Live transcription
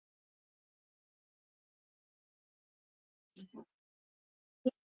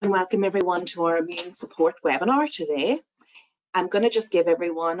And welcome everyone to our immune support webinar today. I'm going to just give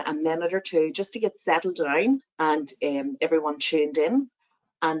everyone a minute or two just to get settled down and everyone tuned in,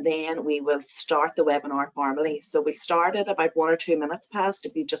 and then we will start the webinar formally. So we started about 1 or 2 minutes past.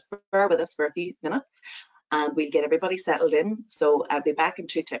 If you just bear with us for a few minutes and we'll get everybody settled in. So I'll be back in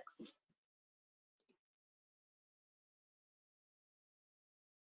 2 ticks.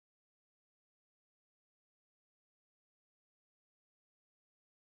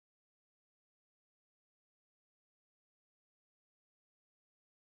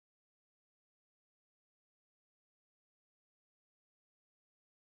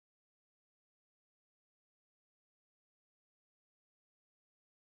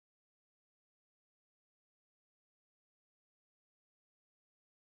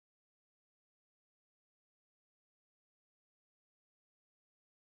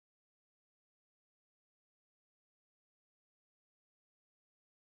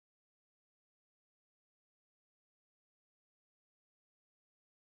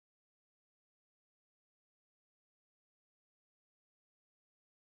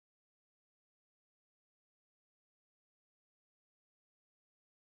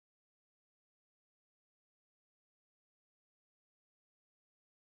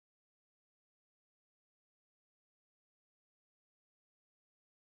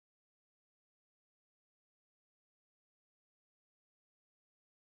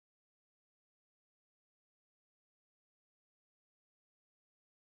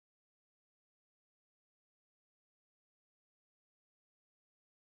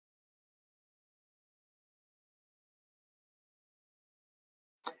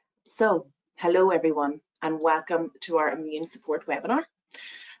 So, hello everyone and welcome to our immune support webinar.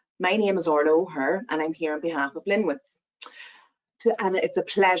 My name is Orla O'Hare and I'm here on behalf of Linwoods. And it's a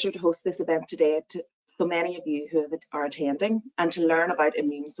pleasure to host this event today to so many of you who are attending and to learn about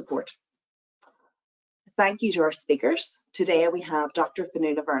immune support. Thank you to our speakers. Today we have Dr.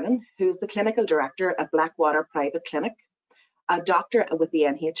 Fionnuala Vernon, who is the Clinical Director at Blackwater Private Clinic, a doctor with the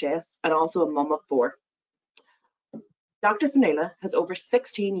NHS and also a mum of 4. Dr. Fionnuala has over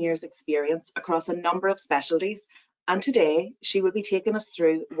 16 years experience across a number of specialties, and today she will be taking us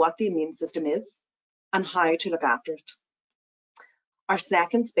through what the immune system is and how to look after it. Our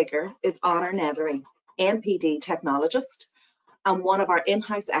second speaker is Nethery, NPD Technologist and one of our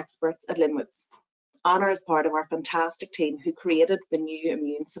in-house experts at Linwoods. Honor is part of our fantastic team who created the new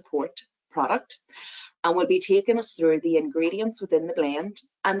immune support product and will be taking us through the ingredients within the blend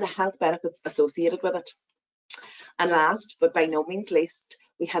and the health benefits associated with it. And last, but by no means least,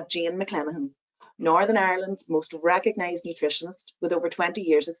 we have Jane McClenaghan, Northern Ireland's most recognised nutritionist with over 20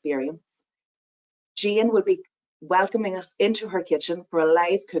 years experience. Jane will be welcoming us into her kitchen for a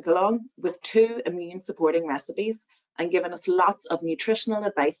live cook-along with 2 immune supporting recipes and giving us lots of nutritional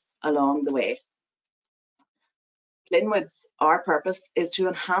advice along the way. Linwoods, our purpose is to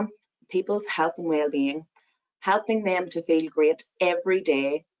enhance people's health and well-being, helping them to feel great every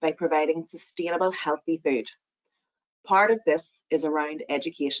day by providing sustainable, healthy food. Part of this is around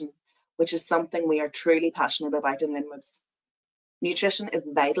education, which is something we are truly passionate about in Linwoods. Nutrition is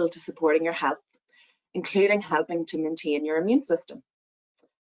vital to supporting your health, including helping to maintain your immune system.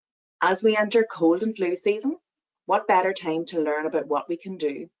 As we enter cold and flu season, what better time to learn about what we can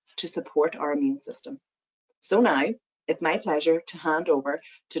do to support our immune system? So now, it's my pleasure to hand over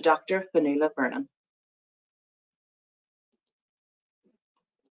to Dr. Fionnuala Vernon.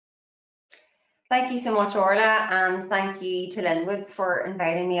 Thank you so much, Orla, and thank you to Linwoods for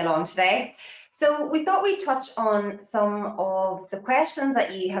inviting me along today. So we thought we'd touch on some of the questions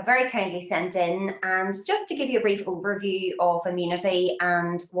that you have very kindly sent in, and just to give you a brief overview of immunity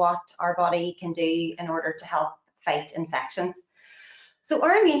and what our body can do in order to help fight infections. So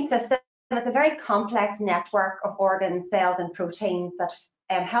our immune system is a very complex network of organs, cells and proteins that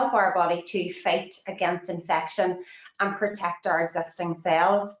help our body to fight against infection and protect our existing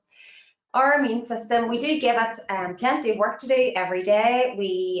cells. Our immune system, we do give it plenty of work to do every day.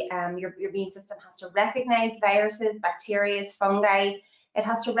 Your immune system has to recognize viruses, bacteria, fungi. It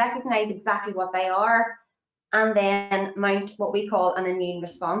has to recognize exactly what they are and then mount what we call an immune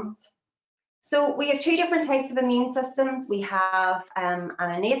response. So we have 2 different types of immune systems. We have an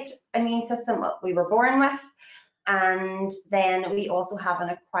innate immune system that we were born with, and then we also have an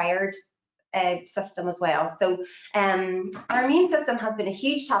acquired system as well. So our immune system has been a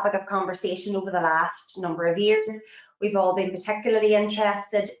huge topic of conversation over the last number of years. We've all been particularly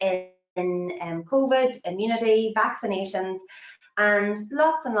interested in COVID, immunity, vaccinations, and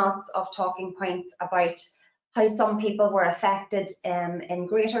lots of talking points about how some people were affected in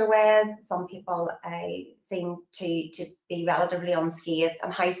greater ways, some people seem to be relatively unscathed,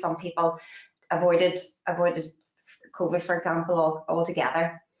 and how some people avoided COVID, for example,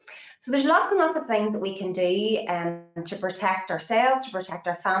 altogether. So there's lots and lots of things that we can do to protect ourselves, to protect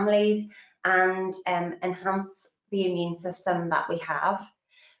our families, and enhance the immune system that we have.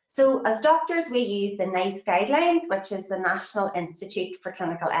 So as doctors, we use the NICE guidelines, which is the National Institute for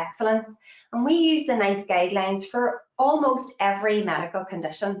Clinical Excellence, and we use the NICE guidelines for almost every medical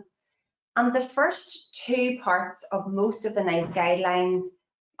condition. And the first two parts of most of the NICE guidelines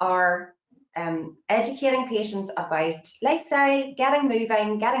are educating patients about lifestyle, getting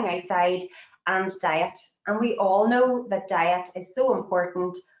moving, getting outside, and diet. And we all know that diet is so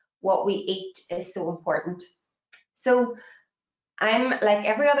important. What we eat is so important. So I'm like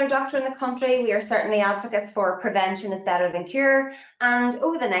every other doctor in the country, we are certainly advocates for prevention is better than cure. And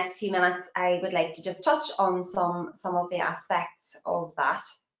over the next few minutes, I would like to just touch on some of the aspects of that.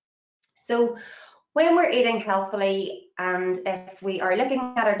 So when we're eating healthily, and if we are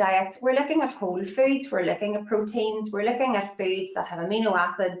looking at our diets, we're looking at whole foods, we're looking at proteins, we're looking at foods that have amino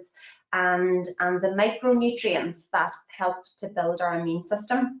acids and the micronutrients that help to build our immune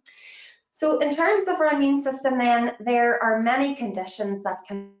system. So in terms of our immune system then, there are many conditions that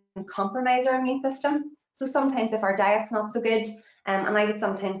can compromise our immune system. So sometimes if our diet's not so good, and I would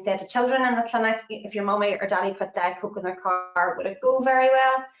sometimes say to children in the clinic, if your mummy or daddy put Diet Coke in their car, would it go very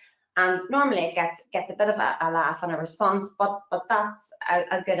well? And normally it gets a bit of a laugh and a response, but that's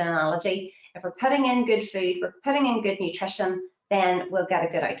a good analogy. If we're putting in good food, we're putting in good nutrition, then we'll get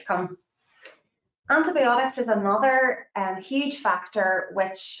a good outcome. Antibiotics is another huge factor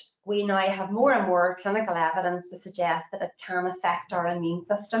which we now have more and more clinical evidence to suggest that it can affect our immune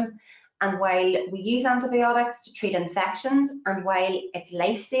system. And while we use antibiotics to treat infections, and while it's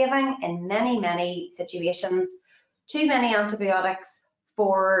life-saving in many, many situations, too many antibiotics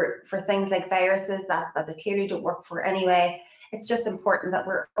for things like viruses that they clearly don't work for anyway, it's just important that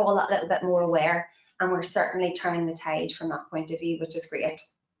we're all a little bit more aware, and we're certainly turning the tide from that point of view, which is great.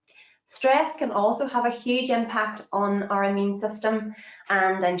 Stress can also have a huge impact on our immune system,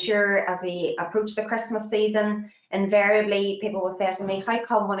 and I'm sure as we approach the Christmas season, invariably people will say to me, how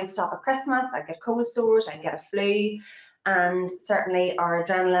come when I stop at Christmas I get cold sores, I get a flu? And certainly our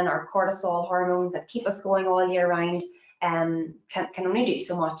adrenaline, our cortisol hormones that keep us going all year round can only do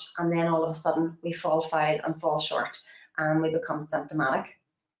so much, and then all of a sudden we fall foul and fall short and we become symptomatic.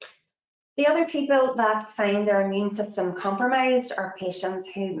 The other people that find their immune system compromised are patients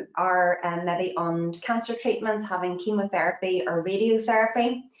who are maybe on cancer treatments, having chemotherapy or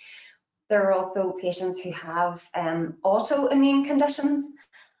radiotherapy. There are also patients who have autoimmune conditions.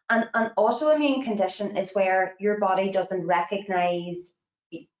 And an autoimmune condition is where your body doesn't recognize,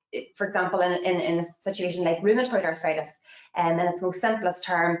 for example, in a situation like rheumatoid arthritis, in its most simplest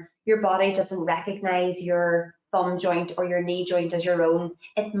term, your body doesn't recognize your thumb joint or your knee joint as your own.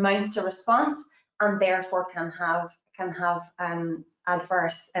 It mounts a response and therefore can have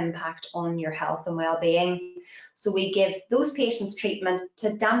adverse impact on your health and well-being. So we give those patients treatment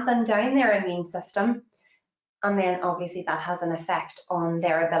to dampen down their immune system, and then obviously that has an effect on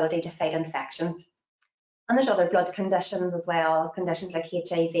their ability to fight infections. And there's other blood conditions as well, conditions like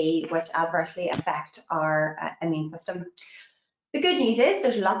HIV, which adversely affect our immune system. The good news is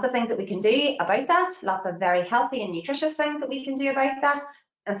there's lots of things that we can do about that, lots of very healthy and nutritious things that we can do about that.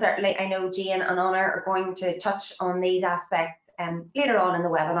 And certainly I know Jane and Anna are going to touch on these aspects later on in the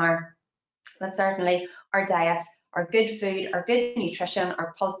webinar. But certainly our diet, our good food, our good nutrition,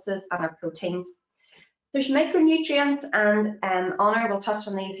 our pulses and our proteins. There's micronutrients, and Anna will touch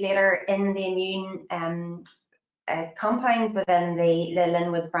on these later in the immune compounds within the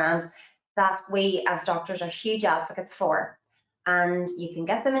Linwoods brand that we as doctors are huge advocates for. And you can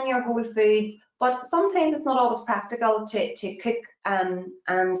get them in your whole foods, but sometimes it's not always practical to cook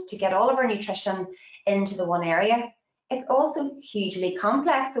and to get all of our nutrition into the one area. It's also hugely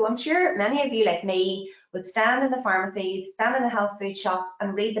complex. So I'm sure many of you, like me, would stand in the pharmacies, stand in the health food shops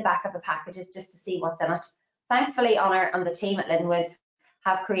and read the back of the packages just to see what's in it. Thankfully, Honor and the team at Linwoods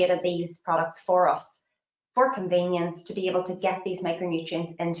have created these products for us for convenience to be able to get these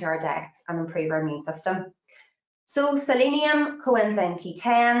micronutrients into our diets and improve our immune system. So selenium, coenzyme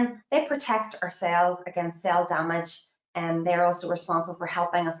Q10, they protect our cells against cell damage, and they're also responsible for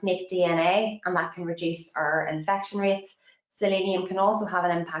helping us make DNA, and that can reduce our infection rates. Selenium can also have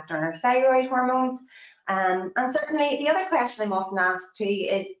an impact on our thyroid hormones. And certainly the other question I'm often asked too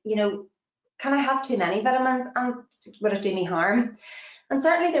is, you know, can I have too many vitamins and would it do me harm? And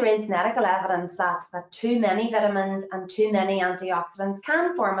certainly there is medical evidence that too many vitamins and too many antioxidants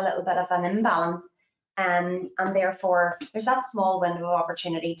can form a little bit of an imbalance. and therefore there's that small window of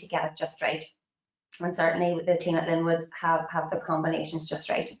opportunity to get it just right. And certainly the team at Linwoods have the combinations just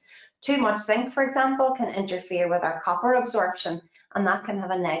right. Too much zinc, for example, can interfere with our copper absorption, and that can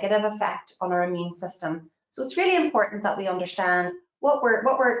have a negative effect on our immune system. So it's really important that we understand what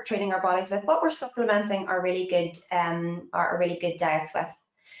we're treating our bodies with, what we're supplementing our really good diets with.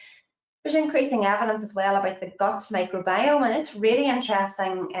 There's increasing evidence as well about the gut microbiome, and it's really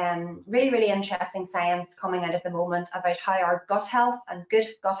interesting, really interesting science coming out at the moment about how our gut health and good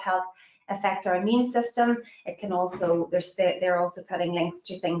gut health affects our immune system. It can also, they're also putting links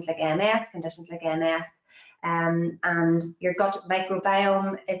to things like MS, conditions like MS, and your gut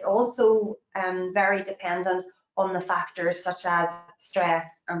microbiome is also very dependent on the factors such as stress,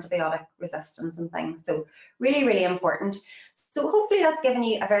 antibiotic resistance and things. So really important. So hopefully that's given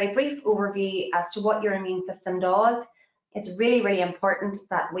you a very brief overview as to what your immune system does. It's really important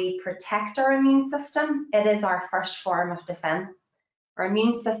that we protect our immune system. It is our first form of defense. Our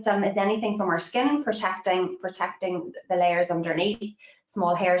immune system is anything from our skin, protecting the layers underneath,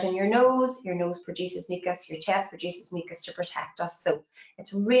 small hairs in your nose produces mucus, your chest produces mucus to protect us. So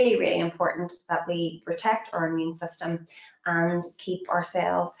it's really important that we protect our immune system and keep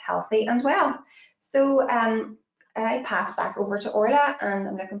ourselves healthy and well. So I pass back over to Orla, and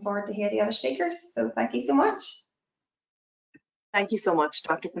I'm looking forward to hear the other speakers. So thank you so much. Thank you so much,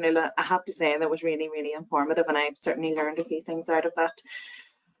 Dr. Fionnuala. I have to say that was really informative, and I've certainly learned a few things out of that.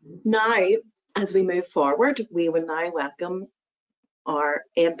 Now, as we move forward, we will now welcome our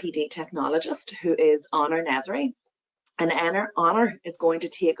NPD Technologist, who is Honor Nethery. And Honor is going to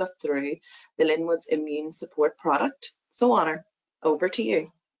take us through the Linwoods Immune Support product. So Honor, over to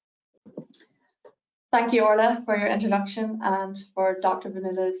you. Thank you, Orla, for your introduction and for Dr.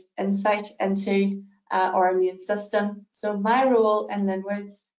 Fionnuala's insight into our immune system. So my role in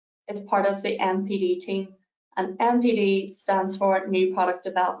Linwoods is part of the NPD team, and NPD stands for New Product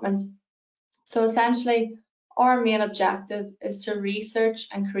Development. So essentially, our main objective is to research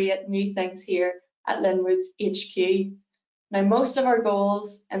and create new things here at Linwoods HQ. Now, most of our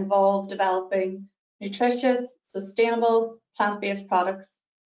goals involve developing nutritious, sustainable, plant-based products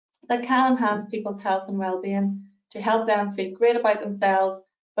that can enhance people's health and well-being to help them feel great about themselves,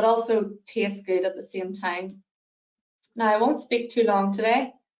 but also taste good at the same time. Now, I won't speak too long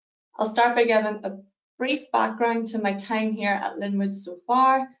today. I'll start by giving a brief background to my time here at Linwoods so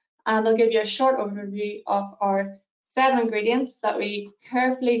far, and I'll give you a short overview of our 7 ingredients that we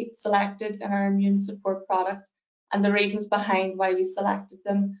carefully selected in our immune support product and the reasons behind why we selected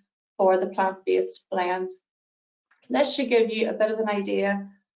them for the plant-based blend. This should give you a bit of an idea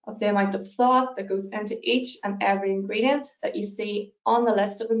of the amount of thought that goes into each and every ingredient that you see on the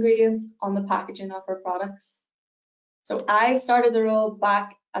list of ingredients on the packaging of our products. So I started the role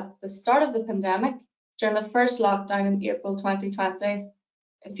back at the start of the pandemic during the first lockdown in April 2020.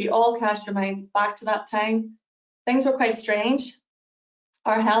 If you all cast your minds back to that time, things were quite strange.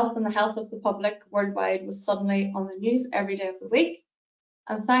 Our health and the health of the public worldwide was suddenly on the news every day of the week,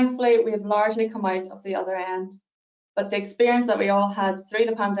 and thankfully we have largely come out of the other end. But the experience that we all had through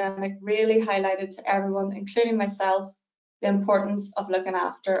the pandemic really highlighted to everyone, including myself, the importance of looking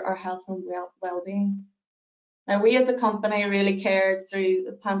after our health and well-being. Now, we as a company really cared through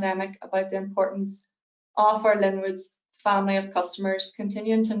the pandemic about the importance of our Linwoods family of customers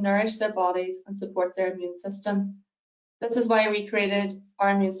continuing to nourish their bodies and support their immune system. This is why we created our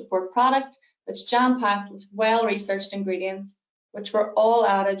immune support product that's jam-packed with well-researched ingredients, which were all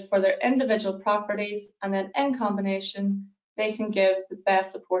added for their individual properties, and then in combination, they can give the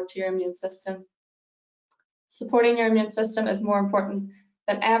best support to your immune system. Supporting your immune system is more important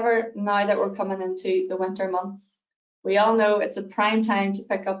than ever now that we're coming into the winter months. We all know it's a prime time to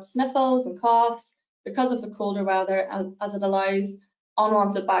pick up sniffles and coughs because of the colder weather, as it allows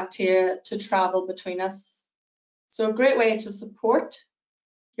unwanted bacteria to travel between us. So a great way to support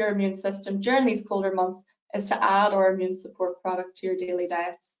your immune system during these colder months is to add our immune support product to your daily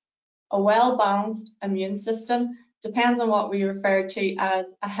diet. A well-balanced immune system depends on what we refer to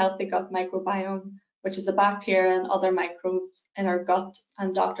as a healthy gut microbiome, which is the bacteria and other microbes in our gut,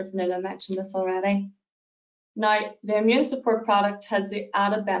 and Dr. Fionnuala mentioned this already. Now, the immune support product has the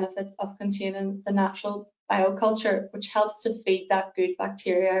added benefits of containing the natural bioculture, which helps to feed that good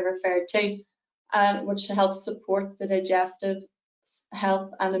bacteria I referred to, and which helps support the digestive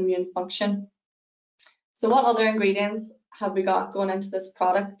health and immune function. So what other ingredients have we got going into this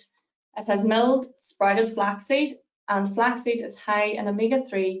product? It has milled sprouted flaxseed, and flaxseed is high in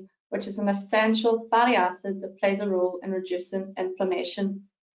omega-3, which is an essential fatty acid that plays a role in reducing inflammation.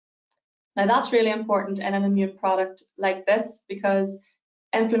 Now that's really important in an immune product like this, because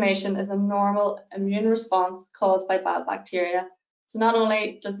Inflammation is a normal immune response caused by bad bacteria. So not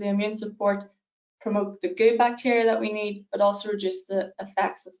only does the immune support promote the good bacteria that we need, but also reduce the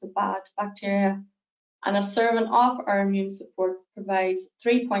effects of the bad bacteria. And a serving of our immune support provides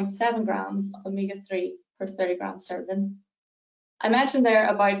 3.7 grams of omega-3 per 30 gram serving. I mentioned there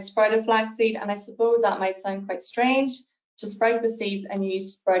about sprouted flaxseed, and I suppose that might sound quite strange to sprout the seeds and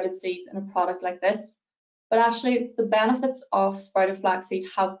use sprouted seeds in a product like this. But actually, the benefits of sprouted flaxseed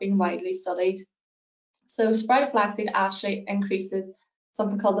have been widely studied. So sprouted flaxseed actually increases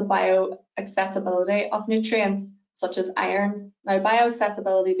something called the bioaccessibility of nutrients, such as iron. Now,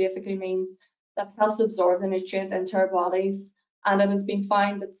 bioaccessibility basically means that it helps absorb the nutrient into our bodies, and it has been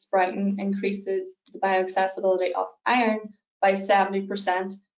found that sprouting increases the bioaccessibility of iron by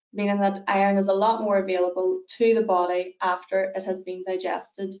 70%, meaning that iron is a lot more available to the body after it has been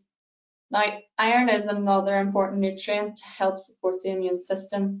digested. Now, iron is another important nutrient to help support the immune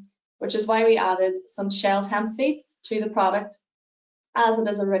system, which is why we added some shelled hemp seeds to the product, as it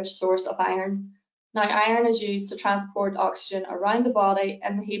is a rich source of iron. Now, iron is used to transport oxygen around the body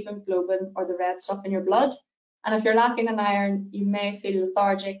in the hemoglobin, or the red stuff in your blood. And if you're lacking in iron, you may feel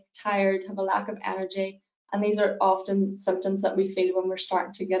lethargic, tired, have a lack of energy, and these are often symptoms that we feel when we're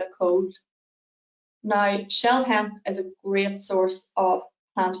starting to get a cold. Now, shelled hemp is a great source of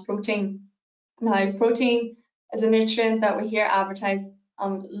plant protein. Now, protein is a nutrient that we hear advertised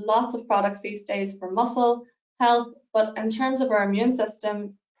on lots of products these days for muscle health, but in terms of our immune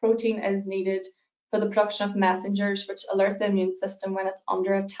system, protein is needed for the production of messengers which alert the immune system when it's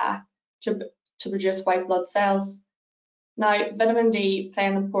under attack to produce white blood cells. Now, vitamin D play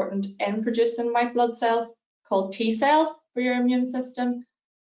an important in producing white blood cells called T cells for your immune system.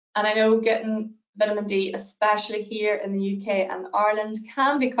 And I know getting vitamin D, especially here in the UK and Ireland,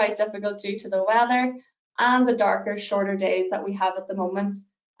 can be quite difficult due to the weather and the darker, shorter days that we have at the moment,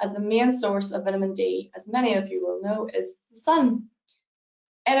 as the main source of vitamin D, as many of you will know, is the sun.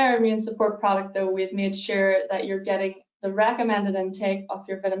 In our immune support product, though, we've made sure that you're getting the recommended intake of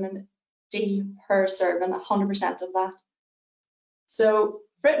your vitamin D per serving, 100% of that. So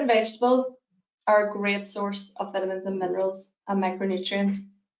fruit and vegetables are a great source of vitamins and minerals and micronutrients.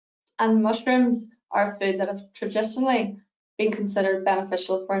 And mushrooms are a food that have traditionally been considered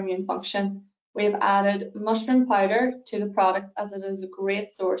beneficial for immune function. We have added mushroom powder to the product as it is a great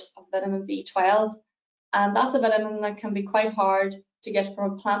source of vitamin B12. And that's a vitamin that can be quite hard to get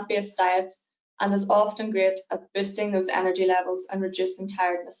from a plant-based diet and is often great at boosting those energy levels and reducing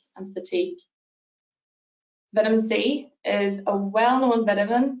tiredness and fatigue. Vitamin C is a well-known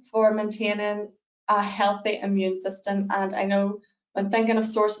vitamin for maintaining a healthy immune system, and I know when thinking of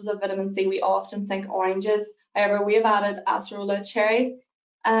sources of vitamin C, we often think oranges. However, we have added acerola cherry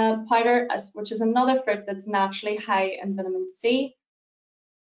powder, which is another fruit that's naturally high in vitamin C.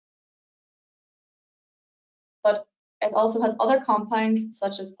 But it also has other compounds,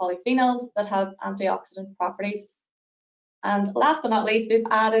 such as polyphenols, that have antioxidant properties. And last but not least, we've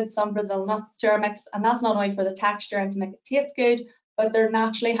added some Brazil nuts to our mix, and that's not only for the texture and to make it taste good, but they're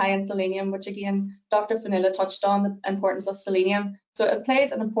naturally high in selenium, which again, Dr. Fionnuala touched on the importance of selenium. So it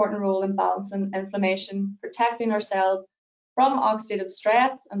plays an important role in balancing inflammation, protecting our cells from oxidative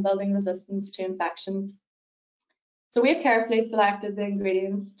stress and building resistance to infections. So we've carefully selected the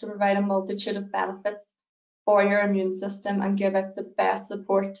ingredients to provide a multitude of benefits for your immune system and give it the best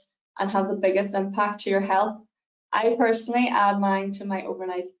support and have the biggest impact to your health. I personally add mine to my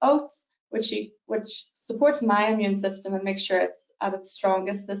overnight oats, which supports my immune system and makes sure it's at its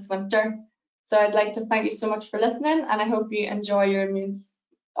strongest this winter. So I'd like to thank you so much for listening, and I hope you enjoy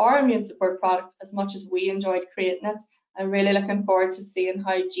our immune support product as much as we enjoyed creating it. I'm really looking forward to seeing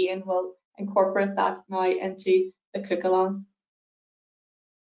how Jane will incorporate that now into the cook-along.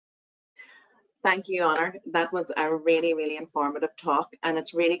 Thank you, Honor. That was a really, really informative talk, and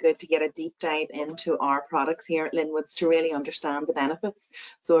it's really good to get a deep dive into our products here at Linwoods to really understand the benefits.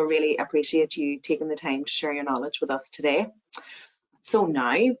 So I really appreciate you taking the time to share your knowledge with us today. So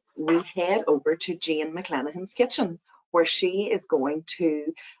now we head over to Jane McClenaghan's kitchen, where she is going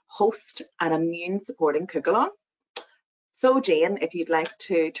to host an immune supporting cook-along. So Jane, if you'd like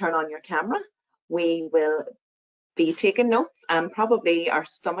to turn on your camera, we will be taking notes, and probably our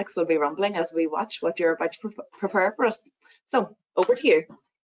stomachs will be rumbling as we watch what you're about to prepare for us. So over to you.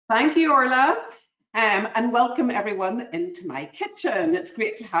 Thank you, Orla, and welcome everyone into my kitchen. It's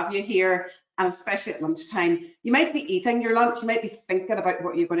great to have you here, and especially at lunchtime. You might be eating your lunch, you might be thinking about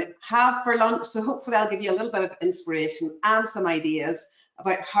what you're going to have for lunch, so hopefully I'll give you a little bit of inspiration and some ideas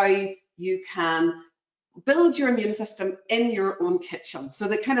about how you can build your immune system in your own kitchen. So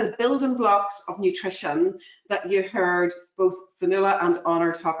the kind of building blocks of nutrition that you heard both Fionnuala and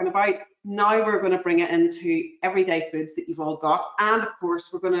Honor talking about, now we're going to bring it into everyday foods that you've all got. And of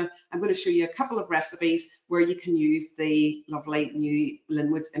course, I'm going to show you a couple of recipes where you can use the lovely new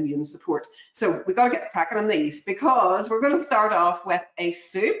Linwoods immune support. So we've got to get cracking on these, because we're going to start off with a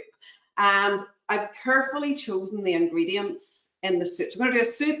soup, and I've carefully chosen the ingredients in the soup. So we're going to do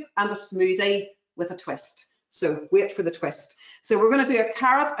a soup and a smoothie with a twist. So wait for the twist. So we're going to do a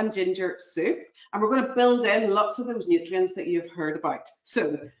carrot and ginger soup, and we're going to build in lots of those nutrients that you've heard about.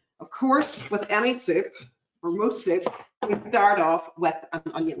 So of course, with any soup, or most soups, we start off with an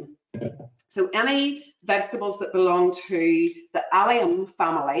onion. So any vegetables that belong to the allium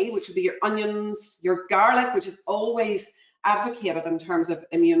family, which would be your onions, your garlic, which is always advocated in terms of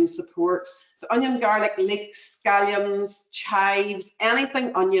immune support. So onion, garlic, leeks, scallions, chives,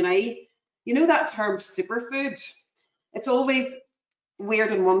 anything oniony. You know that term superfood? It's always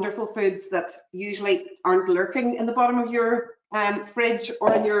weird and wonderful foods that usually aren't lurking in the bottom of your fridge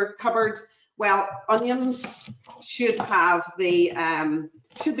or in your cupboard. Well, onions should have the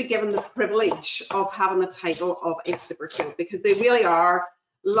should be given the privilege of having the title of a superfood, because they really are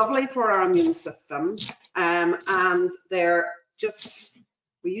lovely for our immune system, and they're just,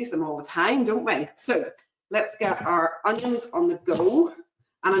 we use them all the time, don't we? So let's get our onions on the go,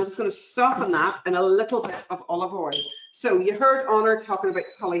 and I'm just going to soften that in a little bit of olive oil. So you heard Honor talking about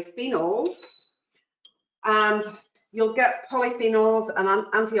polyphenols, and you'll get polyphenols and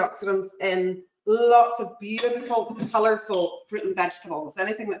antioxidants in lots of beautiful, colourful fruit and vegetables.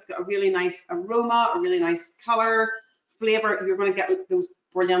 Anything that's got a really nice aroma, a really nice colour, flavour, you're going to get those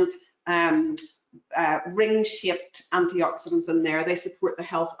brilliant ring-shaped antioxidants in there. They support the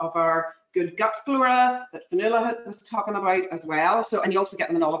health of our good gut flora that Fionnuala was talking about as well. So, and you also get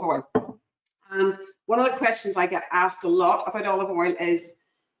them in olive oil. And one of the questions I get asked a lot about olive oil is,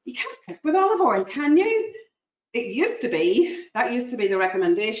 you can't cook with olive oil, can you? It used to be, that used to be the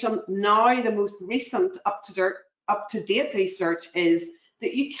recommendation. Now the most recent up-to-date research is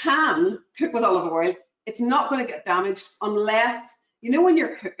that you can cook with olive oil. It's not going to get damaged unless, you know, when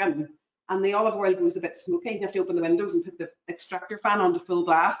you're cooking and the olive oil goes a bit smoky, you have to open the windows and put the extractor fan on to full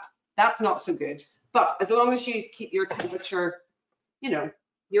blast. That's not so good. But as long as you keep your temperature, you know,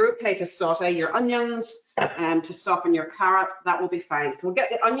 you're okay to saute your onions and to soften your carrot, that will be fine. So we'll get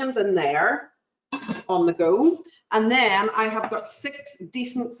the onions in there on the go. And then I have got 6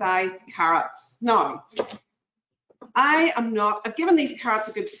 decent sized carrots. Now, I've given these carrots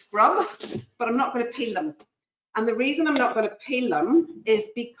a good scrub, but I'm not going to peel them. And the reason I'm not going to peel them is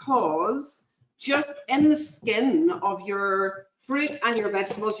because just in the skin of your fruit and your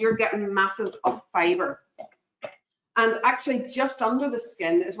vegetables, you're getting masses of fiber. And actually just under the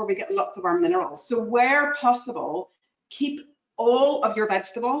skin is where we get lots of our minerals. So where possible, keep all of your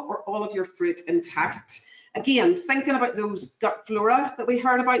vegetable or all of your fruit intact. Again, thinking about those gut flora that we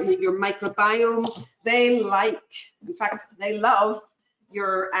heard about, your microbiome, they like, in fact, they love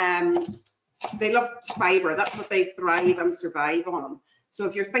your, they love fiber. That's what they thrive and survive on. So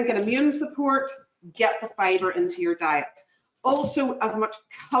if you're thinking immune support, get the fiber into your diet. Also, as much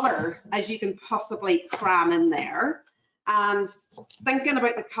color as you can possibly cram in there. And thinking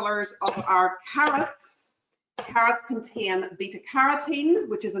about the colors of our carrots, carrots contain beta carotene,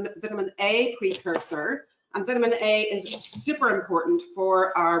 which is a vitamin A precursor, and vitamin A is super important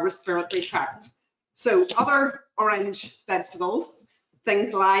for our respiratory tract. So other orange vegetables,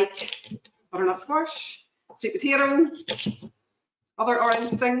 things like butternut squash, sweet potato, other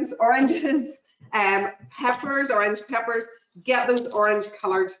orange things, oranges, peppers, orange peppers, get those orange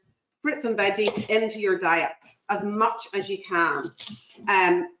colored fruits and veggies into your diet as much as you can.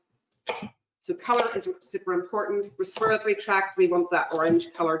 So color is super important. Respiratory tract, we want that orange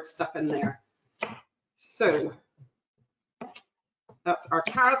colored stuff in there. So that's our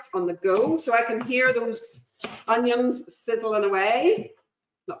carrots on the go. So I can hear those onions sizzling away.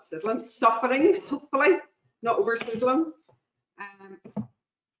 Not sizzling, softening, hopefully, not over sizzling.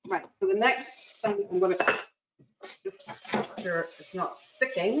 Right, so the next thing I'm going to just make sure it's not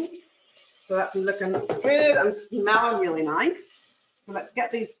sticking. So that's looking good and smelling really nice. So let's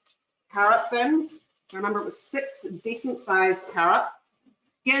get these carrots in. Remember, it was 6 decent sized carrots,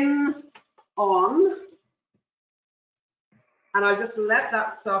 skin on. And I'll just let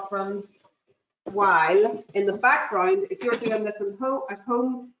that soften while in the background, if you're doing this at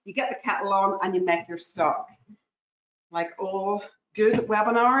home, you get the kettle on and you make your stock. Like all good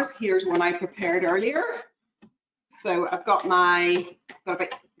webinars, here's one I prepared earlier. So I've got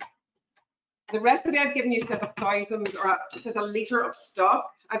about The recipe I've given you says 1,000 or says a litre of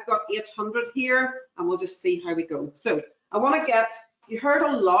stock. I've got 800 here, and we'll just see how we go. So I want to you heard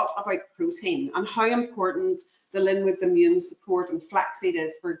a lot about protein and how important the Linwoods immune support and flaxseed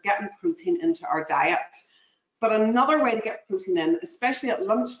is for getting protein into our diet. But another way to get protein in, especially at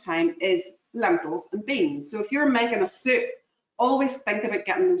lunchtime, is lentils and beans. So if you're making a soup, always think about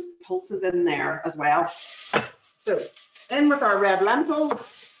getting those pulses in there as well. So in with our red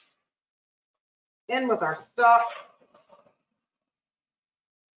lentils, in with our stock.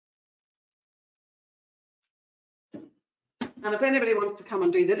 And if anybody wants to come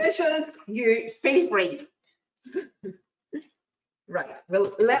and do the dishes, you feel free. Right,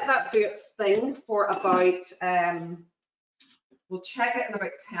 we'll let that do its thing for about, we'll check it in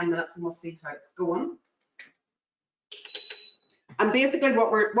about 10 minutes and we'll see how it's going. And basically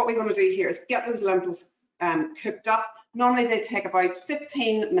what we're going to do here is get those lentils cooked up. Normally they take about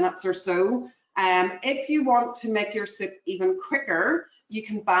 15 minutes or so. If you want to make your soup even quicker, you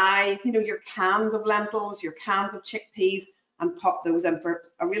can buy, your cans of lentils, your cans of chickpeas, and pop those in for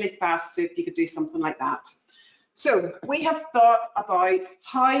a really fast soup. You could do something like that. So we have thought about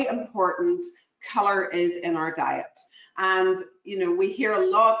how important colour is in our diet. And, we hear a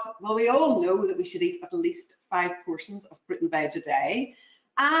lot, well, we all know that we should eat at least 5 portions of fruit and veg a day.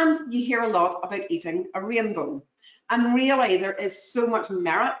 And you hear a lot about eating a rainbow. And really, there is so much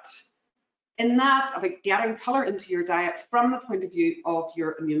merit in that about getting colour into your diet from the point of view of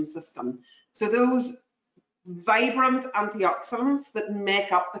your immune system. So those vibrant antioxidants that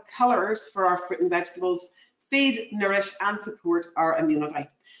make up the colours for our fruit and vegetables feed, nourish and support our immunity.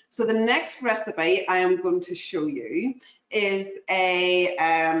 So the next recipe I am going to show you is a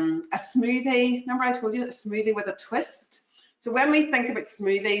smoothie. Remember I told you a smoothie with a twist? So when we think about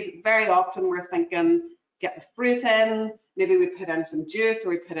smoothies, very often we're thinking get the fruit in, maybe we put in some juice or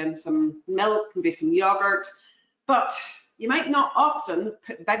we put in some milk, maybe some yogurt, but you might not often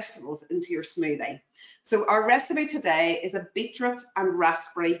put vegetables into your smoothie. So our recipe today is a beetroot and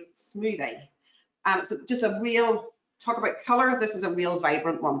raspberry smoothie. And it's just a real, talk about colour, this is a real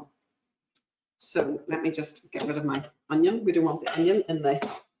vibrant one. So let me just get rid of my onion. We don't want the onion in the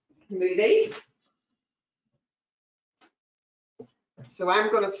smoothie. So I'm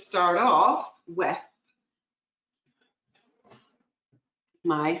going to start off with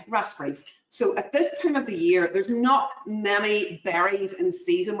my raspberries. So at this time of the year, there's not many berries in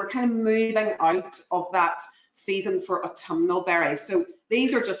season. We're kind of moving out of that season for autumnal berries. So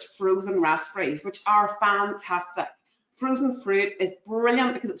these are just frozen raspberries, which are fantastic. Frozen fruit is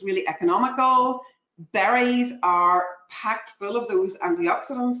brilliant because it's really economical. Berries are packed full of those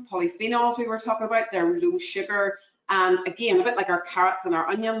antioxidants, polyphenols we were talking about. They're low sugar. And again, a bit like our carrots and our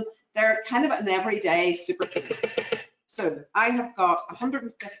onion, they're kind of an everyday superfood. So I have got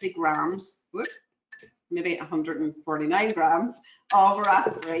 150 grams, maybe 149 grams of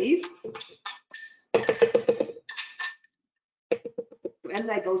raspberries. In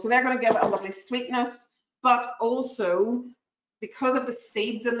they go. So they're going to give it a lovely sweetness, but also because of the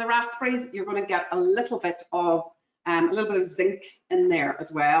seeds in the raspberries, you're going to get a little bit of zinc in there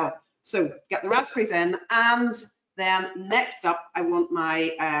as well. So get the raspberries in, and then next up, I want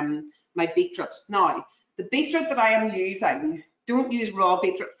my my beetroot. Now, the beetroot that I am using, don't use raw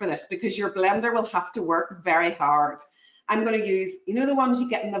beetroot for this because your blender will have to work very hard. I'm going to use, the ones you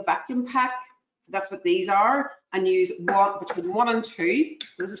get in the vacuum pack. So that's what these are, and use between 1 and 2.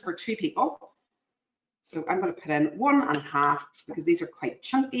 So this is for 2 people. So I'm going to put in 1.5 because these are quite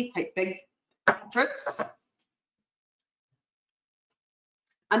chunky, quite big beetroots.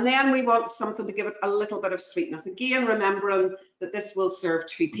 And then we want something to give it a little bit of sweetness. Again, remembering that this will serve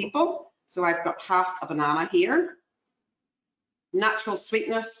 2 people. So I've got half a banana here. Natural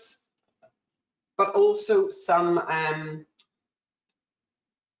sweetness, but also some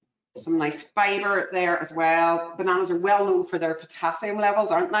nice fiber there as well. Bananas are well known for their potassium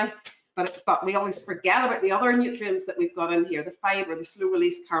levels, aren't they? But we always forget about the other nutrients that we've got in here, the fiber, the slow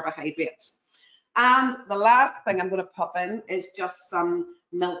release carbohydrate. And the last thing I'm going to pop in is just some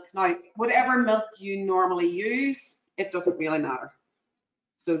milk. Now, whatever milk you normally use, it doesn't really matter.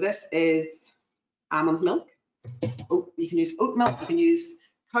 So this is almond milk. Oh, you can use oat milk, you can use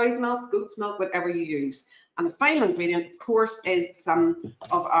cow's milk, goat's milk, whatever you use. And the final ingredient, of course, is some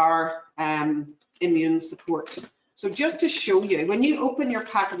of our immune support. So just to show you, when you open your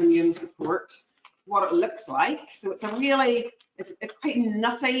pack of immune support, what it looks like. So it's a really, it's quite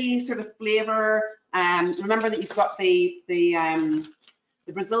nutty sort of flavour. Remember that you've got the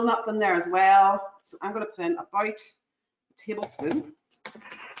Brazil nuts in there as well. So I'm going to put in about a tablespoon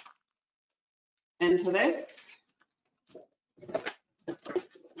into this.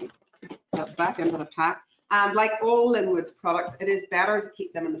 that back into the pack. And like all Linwoods products, it is better to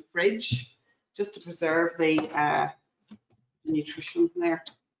keep them in the fridge just to preserve the nutrition there.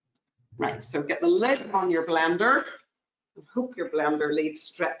 Right, so get the lid on your blender. I hope your blender lead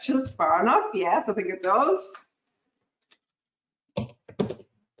stretches far enough. Yes, I think it does.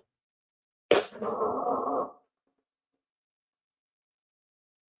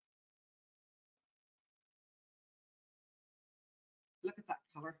 Look at that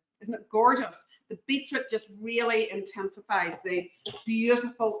color. Isn't it gorgeous? The beetroot just really intensifies the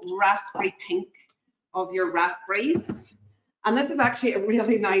beautiful raspberry pink of your raspberries. And this is actually a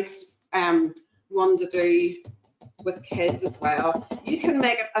really nice one to do with kids as well. You can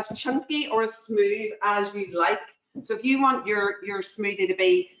make it as chunky or as smooth as you like. So if you want your smoothie to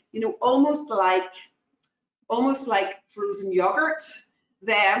be, you know, almost like frozen yogurt,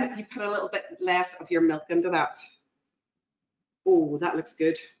 then you put a little bit less of your milk into that. Oh, that looks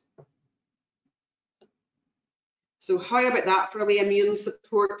good. So how about that for a wee immune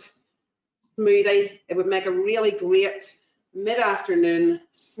support smoothie? It would make a really great mid-afternoon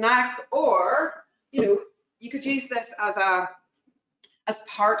snack, or you know, you could use this as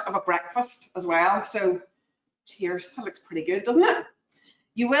part of a breakfast as well. So cheers, that looks pretty good, doesn't it?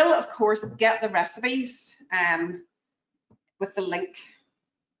 You will of course get the recipes with the link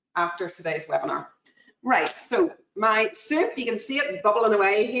after today's webinar. Right, so my soup, you can see it bubbling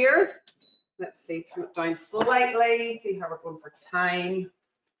away here. Let's see, turn it down slightly, see how we're going for time.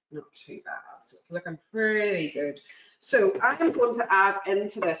 Not too bad, so it's looking pretty good. So I am going to add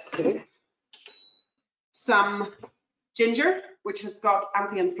into this soup some ginger, which has got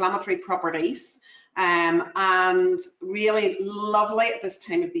anti-inflammatory properties and really lovely at this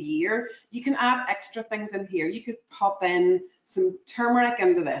time of the year. You can add extra things in here. You could pop in some turmeric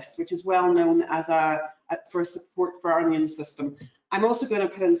into this, which is well known as for support for our immune system. I'm also going to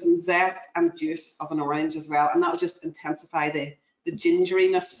put in some zest and juice of an orange as well, and that'll just intensify the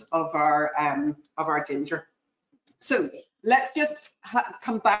gingeriness of our ginger. So let's just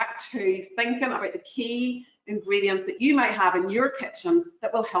come back to thinking about the key ingredients that you might have in your kitchen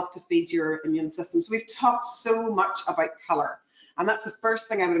that will help to feed your immune system. So we've talked so much about colour, and that's the first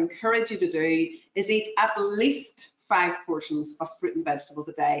thing I would encourage you to do, is eat at least 5 portions of fruit and vegetables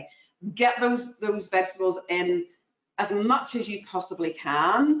a day. Get those vegetables in as much as you possibly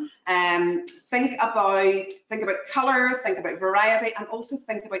can. Think about colour, think about variety, and also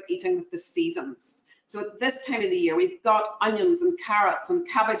think about eating with the seasons. So at this time of the year, we've got onions and carrots and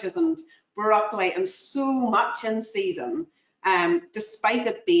cabbages and broccoli and so much in season, despite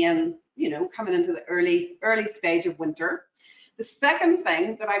it being, you know, coming into the early stage of winter. The second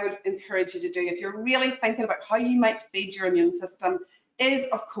thing that I would encourage you to do if you're really thinking about how you might feed your immune system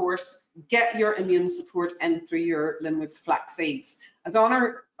is, of course, get your immune support in through your Linwoods flax seeds. As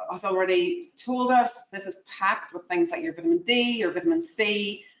Honor has already told us, this is packed with things like your vitamin D, your vitamin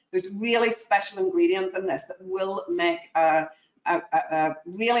C. There's really special ingredients in this that will make a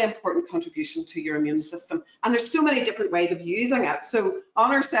really important contribution to your immune system. And there's so many different ways of using it. So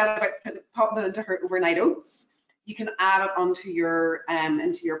Honor said about popping it into her overnight oats. You can add it onto your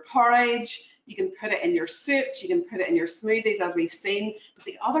into your porridge. You can put it in your soups. You can put it in your smoothies, as we've seen. But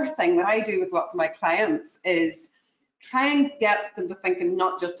the other thing that I do with lots of my clients is try and get them to thinking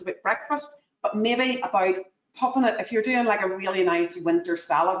not just about breakfast, but maybe about popping it, if you're doing like a really nice winter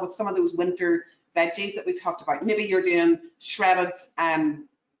salad with some of those winter veggies that we talked about. Maybe you're doing shredded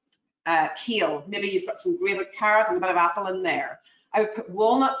kale. Maybe you've got some grated carrot and a bit of apple in there. I would put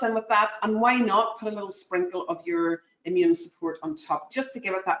walnuts in with that, and why not put a little sprinkle of your immune support on top, just to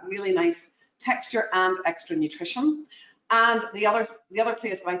give it that really nice texture and extra nutrition. And the other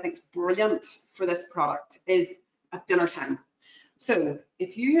place that I think is brilliant for this product is at dinner time. So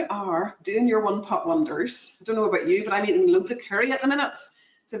if you are doing your one pot wonders, I don't know about you, but I'm eating loads of curry at the minute.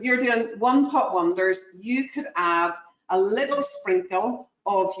 So if you're doing one pot wonders, you could add a little sprinkle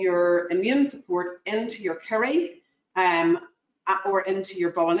of your immune support into your curry, or into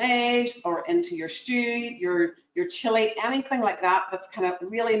your bolognese, or into your stew, your chili, anything like that. That's kind of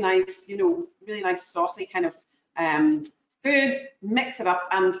really nice, you know, really nice saucy kind of food. Mix it up,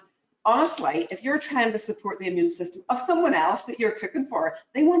 and honestly, if you're trying to support the immune system of someone else that you're cooking for,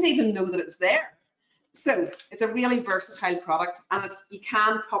 they won't even know that it's there. So it's a really versatile product, and you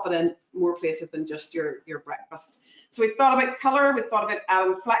can pop it in more places than just your breakfast. So we've thought about colour, we've thought about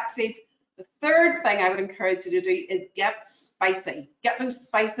adding flax seeds. The third thing I would encourage you to do is get spicy. Get those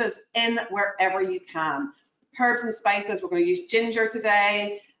spices in wherever you can. Herbs and spices, we're going to use ginger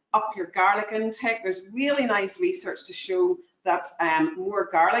today. Up your garlic intake. There's really nice research to show that more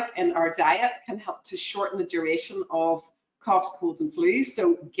garlic in our diet can help to shorten the duration of coughs, colds and flus,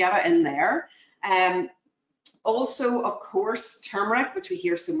 so get it in there. Also, of course, turmeric, which we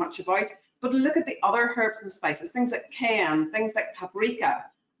hear so much about, but look at the other herbs and spices, things like cayenne, things like paprika,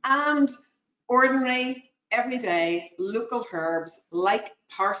 and ordinary, everyday, local herbs like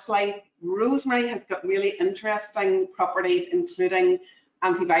parsley. Rosemary has got really interesting properties, including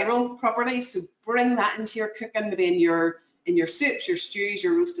antiviral properties, so bring that into your cooking, maybe in your soups, your stews,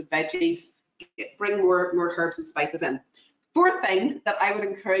 your roasted veggies. Bring more herbs and spices in. Fourth thing that I would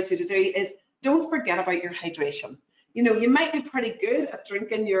encourage you to do is don't forget about your hydration. You know, you might be pretty good at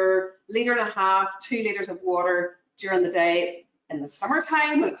drinking your 1.5 litres, 2 litres of water during the day in the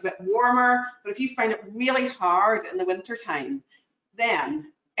summertime when it's a bit warmer, but if you find it really hard in the winter time,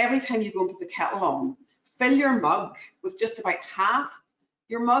 then every time you go and put the kettle on, fill your mug with just about half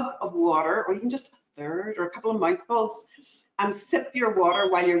your mug of water, or even just a third or a couple of mouthfuls, and sip your water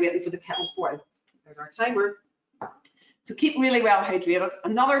while you're waiting for the kettle to boil. There's our timer. So keep really well hydrated.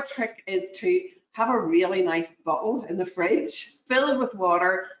 Another trick is to have a really nice bottle in the fridge filled with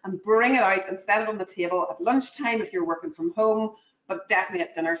water and bring it out and set it on the table at lunchtime if you're working from home, but definitely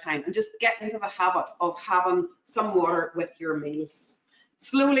at dinner time, and just get into the habit of having some water with your meals.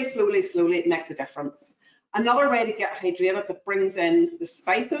 Slowly, slowly, slowly, it makes a difference. Another way to get hydrated that brings in the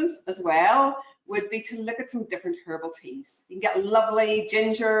spices as well would be to look at some different herbal teas. You can get lovely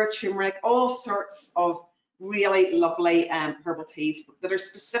ginger, turmeric, all sorts of really lovely herbal teas that are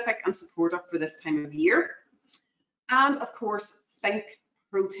specific and supportive for this time of year. And of course, think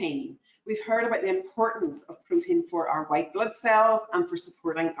protein. We've heard about the importance of protein for our white blood cells and for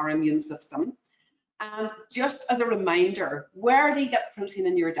supporting our immune system. And just as a reminder, where do you get protein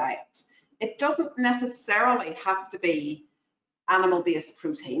in your diet? It doesn't necessarily have to be animal-based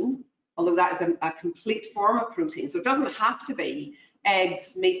protein, although that is a complete form of protein. So it doesn't have to be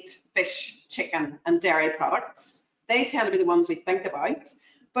eggs, meat, fish, chicken, and dairy products. They tend to be the ones we think about,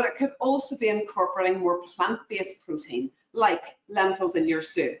 but it could also be incorporating more plant-based protein, like lentils in your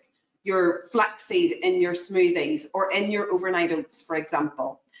soup, your flaxseed in your smoothies, or in your overnight oats, for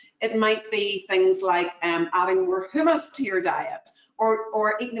example. It might be things like adding more hummus to your diet,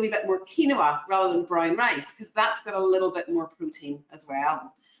 or eating a wee bit more quinoa rather than brown rice, because that's got a little bit more protein as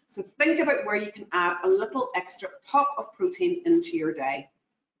well. So think about where you can add a little extra pop of protein into your day.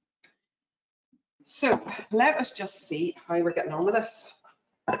 So let us just see how we're getting on with this.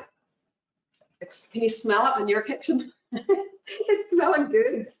 Can you smell it in your kitchen? It's smelling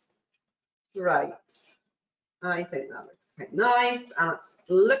good. Right. I think that looks quite nice, and it's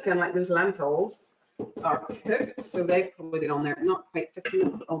looking like those lentils are cooked, so they've probably been on there not quite 15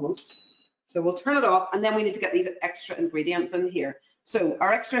 minutes, but almost. So we'll turn it off, and then we need to get these extra ingredients in here. So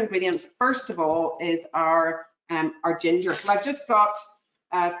our extra ingredients, first of all, is our ginger. So I've just got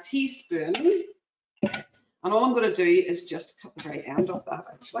a teaspoon, and all I'm going to do is just cut the very end off that,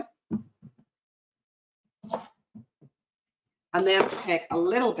 actually. And then take a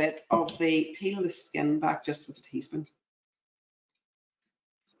little bit of peel the skin back just with a teaspoon.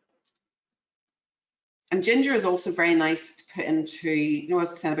 And ginger is also very nice to put into, you know,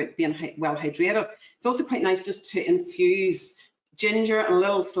 as I said about being well hydrated. It's also quite nice just to infuse ginger and a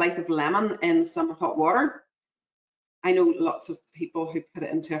little slice of lemon in some hot water. I know lots of people who put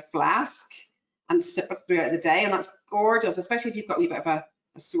it into a flask and sip it throughout the day, and that's gorgeous, especially if you've got a wee bit of a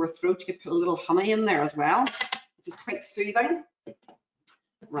sore throat. You could put a little honey in there as well, which is quite soothing.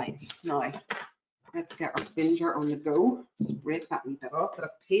 Right, now let's get our ginger on the go. Just break that wee bit off that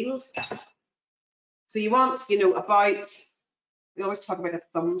I've peeled. So you want, you know, about, we always talk about a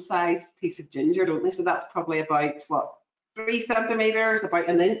thumb-sized piece of ginger, don't we? So that's probably about, what, 3 centimeters, about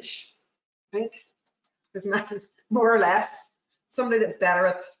 1 inch, I think. Isn't that more or less? Somebody that's better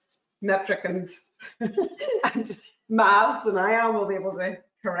at metric and maths than I am will be able to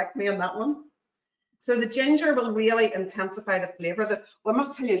correct me on that one. So the ginger will really intensify the flavour of this. Well, I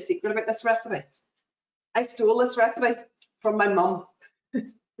must tell you a secret about this recipe. I stole this recipe from my mum.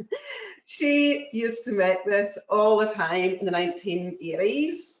 She used to make this all the time in the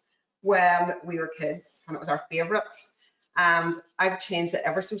 1980s when we were kids, and it was our favourite. And I've changed it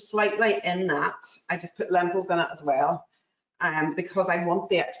ever so slightly in that I just put lentils in it as well, because I want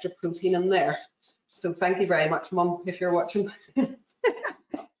the extra protein in there. So thank you very much, Mum, if you're watching.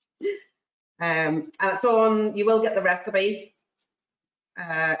 And it's on, you will get the recipe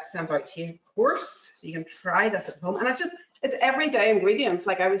sent out to you, of course, so you can try this at home. And it's everyday ingredients,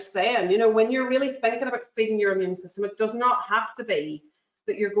 like I was saying. You know, when you're really thinking about feeding your immune system, it does not have to be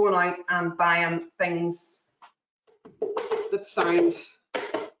that you're going out and buying things that sound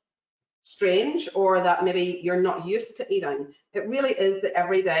strange or that maybe you're not used to eating. It really is the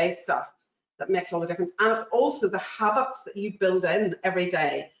everyday stuff that makes all the difference. And it's also the habits that you build in every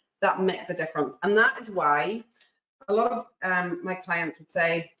day that make the difference. And that is why a lot of my clients would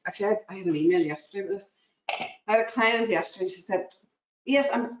say, actually, I had an email yesterday with this. I had a client yesterday, she said, yes,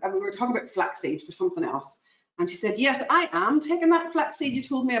 we were talking about flaxseed for something else. And she said, yes, I am taking that flaxseed you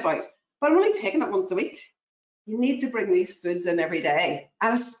told me about, but I'm only taking it once a week. You need to bring these foods in every day,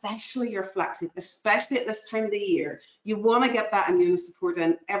 and especially your flaxseed, especially at this time of the year. You want to get that immune support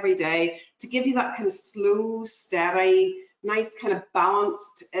in every day to give you that kind of slow, steady, nice kind of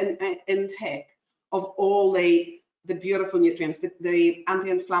balanced intake of all the beautiful nutrients, the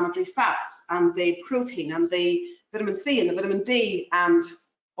anti-inflammatory fats and the protein and the vitamin C and the vitamin D and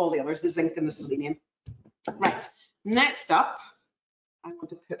all the others, the zinc and the selenium. Right, next up, I want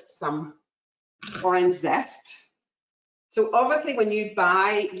to put some orange zest. So obviously when you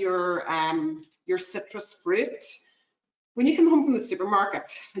buy your citrus fruit, when you come home from the supermarket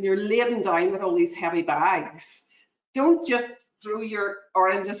and you're laden down with all these heavy bags, don't just throw your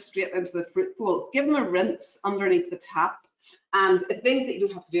oranges straight into the fruit bowl. Give them a rinse underneath the tap. And it means that you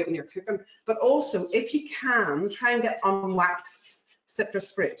don't have to do it when you're cooking, but also if you can, try and get unwaxed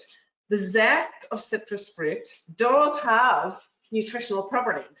citrus fruit. The zest of citrus fruit does have nutritional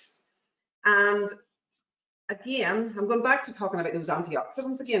properties. And again, I'm going back to talking about those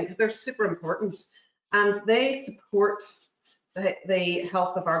antioxidants again, because they're super important. And they support the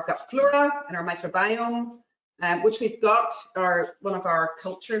health of our gut flora and our microbiome, which we've got one of our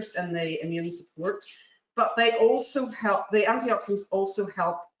cultures in the immune support. But they also help, the antioxidants also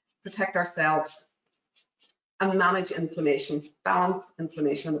help protect our cells and manage inflammation, balance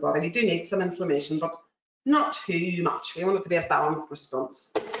inflammation in the body. We do need some inflammation, but not too much. We want it to be a balanced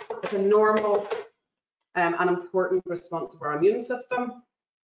response. It's a normal and important response of our immune system,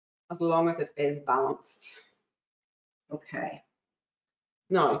 as long as it is balanced. Okay.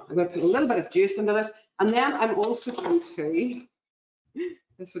 Now, I'm going to put a little bit of juice into this, and then I'm also going to,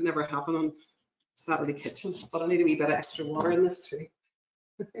 this would never happen on Saturday Kitchen, but I need a wee bit of extra water in this too.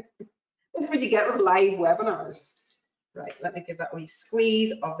 That's what you get with live webinars. Right, let me give that a wee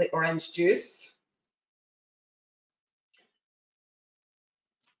squeeze of the orange juice.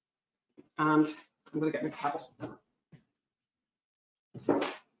 And I'm going to get my tablet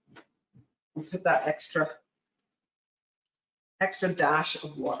and put that extra dash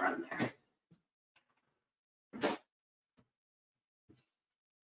of water in there.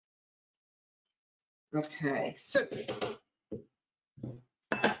 Okay, so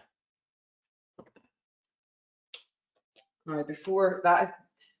all right, before that,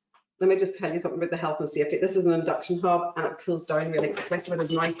 let me just tell you something about the health and safety. This is an induction hob and it cools down really quickly, so it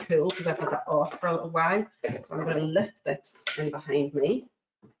is now cool because I've had that off for a little while. So I'm going to lift this in behind me.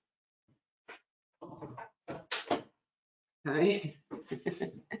 Okay.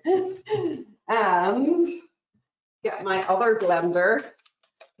 And get my other blender.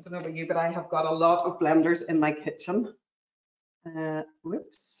 I don't know about you, but I have got a lot of blenders in my kitchen.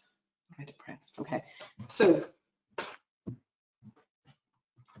 Whoops, I depressed. Okay, so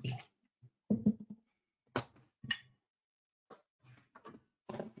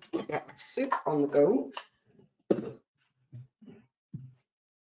get our soup on the go.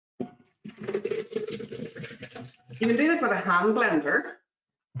 You can do this with a hand blender,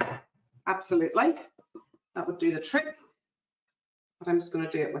 absolutely. That would do the trick. But I'm just going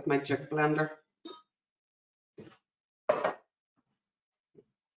to do it with my jig blender.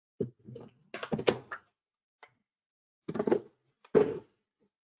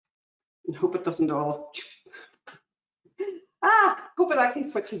 And hope it doesn't all. Hope it actually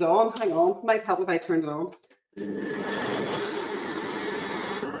switches on. Hang on, might help if I turned it on.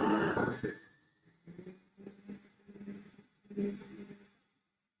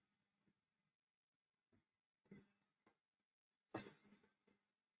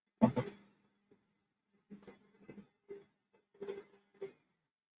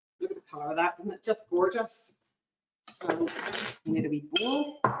 Look at the colour of that, isn't it just gorgeous? So we need a wee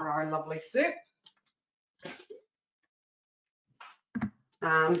bowl for our lovely soup.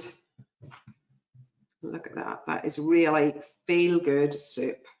 And look at that, that is really feel-good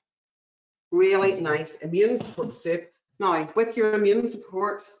soup. Really nice immune support soup. Now, with your immune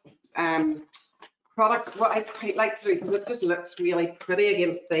support product, what I quite like to do, because it just looks really pretty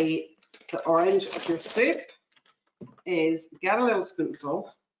against the orange of your soup, is get a little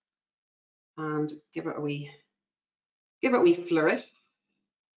spoonful and give it a wee flourish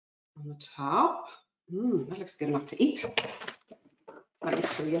on the top. That looks good enough to eat. Let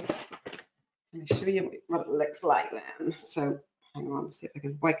me show you what it looks like then. So hang on, let's see if I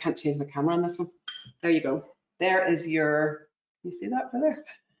can. Well, I can't change my camera on this one. There you go. There is your. You see that for there?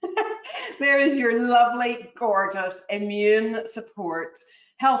 There is your lovely, gorgeous immune support,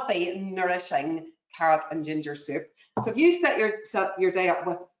 healthy, nourishing carrot and ginger soup. So if you set your day up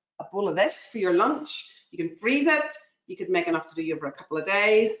with a bowl of this for your lunch, you can freeze it. You could make enough to do you over a couple of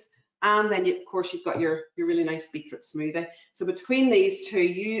days. And then, of course, you've got your really nice beetroot smoothie. So between these two,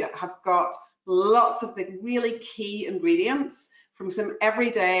 you have got lots of the really key ingredients from some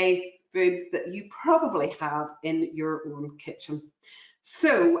everyday foods that you probably have in your own kitchen.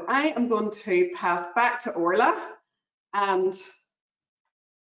 So I am going to pass back to Orla, and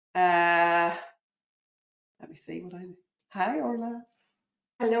let me see what I'm. Hi, Orla.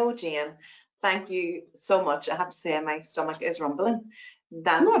 Hello, Jane. Thank you so much. I have to say my stomach is rumbling.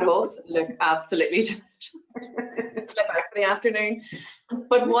 That both look absolutely delicious. Slip out for the afternoon.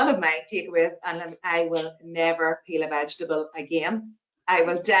 But one of my takeaways, and I will never peel a vegetable again. I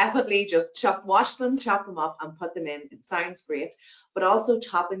will definitely just wash them, chop them up and put them in. It sounds great. But also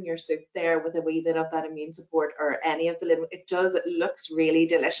topping your soup there with a wee bit of that immune support or any of the it looks really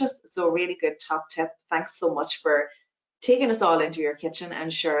delicious. So really good top tip. Thanks so much for taking us all into your kitchen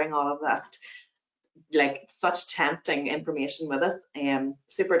and sharing all of that, like such tempting information with us.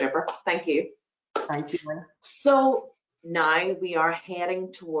 Super duper. Thank you. Thank you. So now we are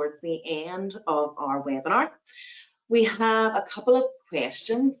heading towards the end of our webinar. We have a couple of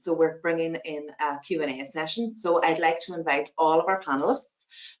questions, so we're bringing in a Q&A session. So I'd like to invite all of our panelists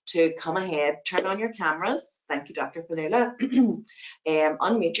to come ahead, turn on your cameras. Thank you, Dr. Fionnuala.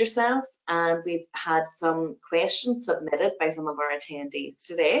 Unmute yourselves, and we've had some questions submitted by some of our attendees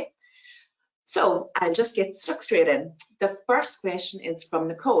today. So I'll just get stuck straight in. The first question is from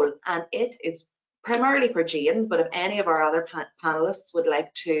Nicole, and it is primarily for Jane, but if any of our other panelists would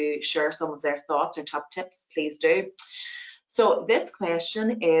like to share some of their thoughts or top tips, please do. So this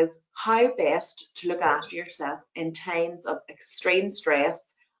question is how best to look after yourself in times of extreme stress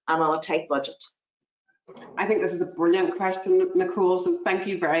and on a tight budget? I think this is a brilliant question, Nicole, so thank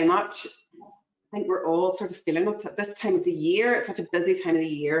you very much. I think we're all sort of feeling it at this time of the year. It's such a busy time of the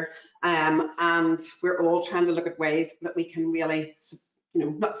year, and we're all trying to look at ways that we can really,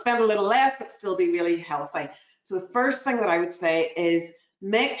 not spend a little less, but still be really healthy. So the first thing that I would say is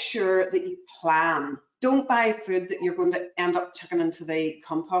make sure that you plan. Don't buy food that you're going to end up chucking into the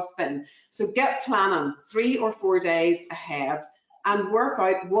compost bin. So get planning 3 or 4 days ahead and work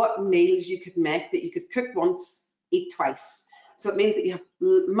out what meals you could make that you could cook once, eat twice. So it means that you have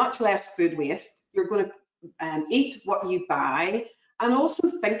much less food waste. You're going to eat what you buy, and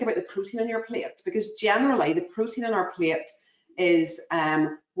also think about the protein in your plate, because generally the protein in our plate is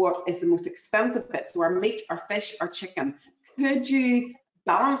what is the most expensive bit. So our meat, our fish, our chicken. Could you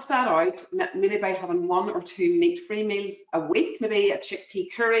balance that out maybe by having 1 or 2 meat-free meals a week, maybe a chickpea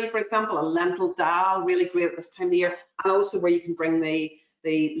curry, for example, a lentil dal, really great at this time of the year, and also where you can bring the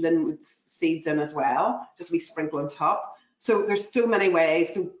Linwoods seeds in as well, just to be sprinkled on top. So there's so many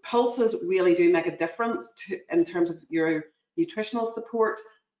ways. So pulses really do make a difference in terms of your nutritional support,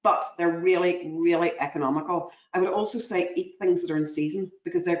 but they're really, really economical. I would also say eat things that are in season,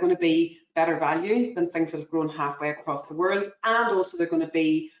 because they're going to be better value than things that have grown halfway across the world, and also they're going to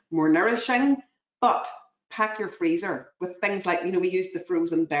be more nourishing. But pack your freezer with things like, we use the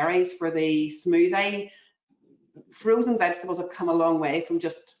frozen berries for the smoothie. Frozen vegetables have come a long way from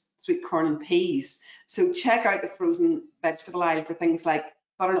just sweet corn and peas. So check out the frozen vegetable aisle for things like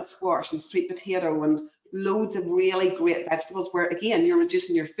butternut squash and sweet potato and loads of really great vegetables where, again, you're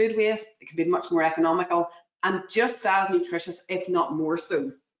reducing your food waste. It can be much more economical and just as nutritious, if not more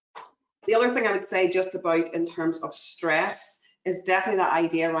so. The other thing I would say just about in terms of stress is definitely that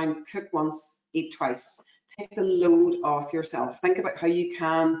idea around cook once, eat twice. Take the load off yourself. Think about how you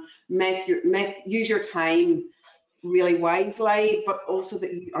can use your time really wisely, but also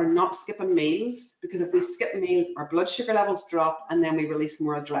that you are not skipping meals, because if we skip meals, our blood sugar levels drop and then we release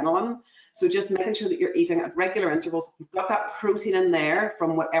more adrenaline. So just making sure that you're eating at regular intervals, you've got that protein in there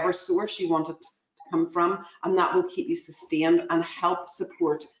from whatever source you want it to come from, and that will keep you sustained and help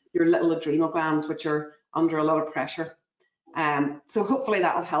support your little adrenal glands, which are under a lot of pressure. So hopefully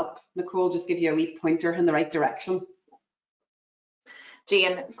that will help, Nicole, just give you a wee pointer in the right direction.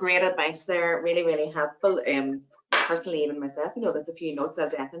 Jane, great advice there, really, really helpful. Personally, even myself, there's a few notes I'll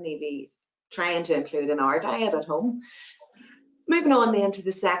definitely be trying to include in our diet at home. Moving on then to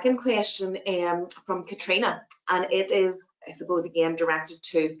the second question from Katrina, and it is, I suppose, again directed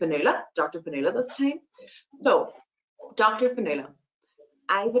to Fionnuala, Dr. Fionnuala this time. So, Dr. Fionnuala,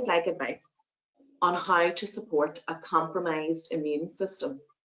 I would like advice on how to support a compromised immune system.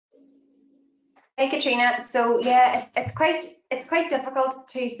 Hey Katrina, so yeah, it's quite difficult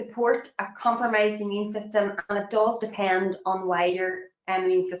to support a compromised immune system, and it does depend on why you're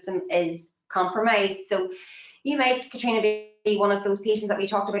immune system is compromised. So you might, Katrina, be one of those patients that we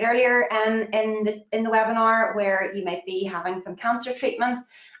talked about earlier in the webinar, where you might be having some cancer treatment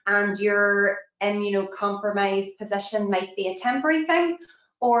and your immunocompromised position might be a temporary thing,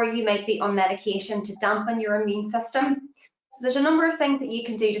 or you might be on medication to dampen your immune system. So there's a number of things that you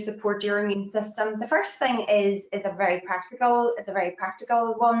can do to support your immune system. The first thing is a very practical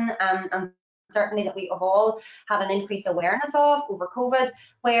one, and certainly that we have all had an increased awareness of over COVID,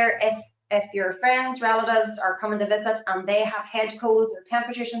 where if your friends, relatives are coming to visit and they have head colds or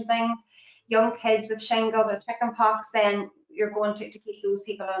temperatures and things, young kids with shingles or chicken pox, then you're going to keep those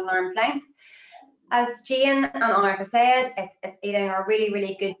people at an arm's length. As Jane and Honor have said, it's eating a really,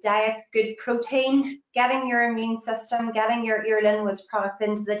 really good diet, good protein, getting your immune system, getting your Linwoods products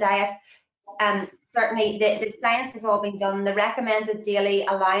into the diet. Certainly the science has all been done. The recommended daily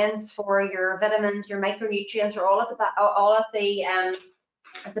allowance for your vitamins, your micronutrients are all at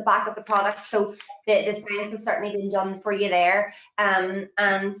the back of the product. So the science has certainly been done for you there. And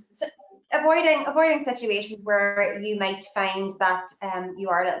so avoiding situations where you might find that you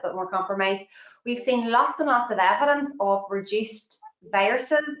are a little bit more compromised. We've seen lots and lots of evidence of reduced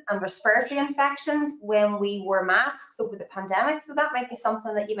viruses and respiratory infections when we wore masks over the pandemic. So that might be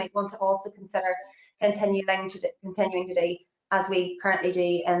something that you might want to also consider continuing to do, as we currently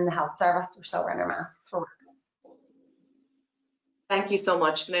do in the health service. We're still wearing our masks for work. Thank you so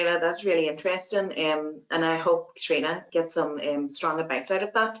much, Fionnuala. That's really interesting, and I hope Katrina gets some strong advice out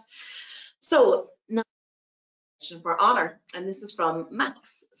of that. So now, question for Honor, and this is from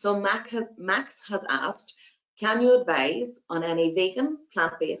Max. So Max has asked, can you advise on any vegan,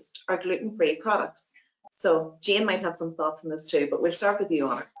 plant-based or gluten-free products? So Jane might have some thoughts on this too, but we'll start with you,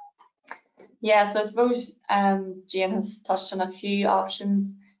 Honor. Yeah, so I suppose Jane has touched on a few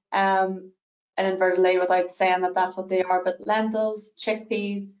options inadvertently without saying that that's what they are, but lentils,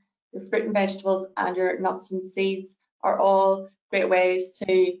 chickpeas, your fruit and vegetables and your nuts and seeds are all great ways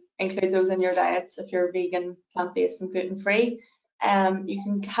to include those in your diets if you're vegan, plant-based and gluten-free. You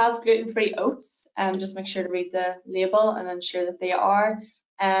can have gluten-free oats, just make sure to read the label and ensure that they are.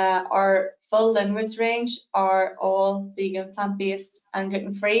 Our full Linwoods range are all vegan, plant-based and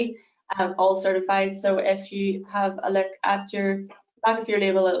gluten-free, all certified. So if you have a look at your back of your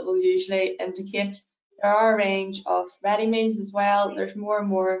label, it will usually indicate there are a range of ready meals as well. There's more and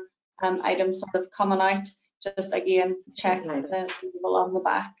more items sort of coming out. Just again, check the label on the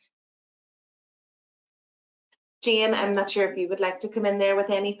back. Jane, I'm not sure if you would like to come in there with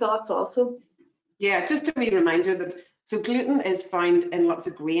any thoughts also. Yeah, just a wee reminder that so gluten is found in lots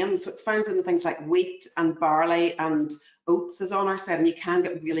of grains. So it's found in things like wheat and barley and oats, as Honor said, and you can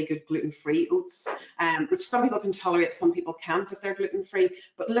get really good gluten-free oats, which some people can tolerate, some people can't if they're gluten-free.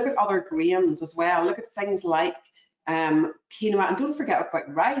 But look at other grains as well. Look at things like quinoa, and don't forget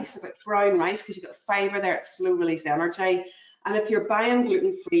about rice, about brown rice, because you've got fibre there, it's slow release energy. And if you're buying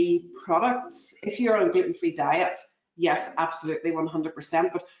gluten-free products, if you're on a gluten-free diet, yes, absolutely,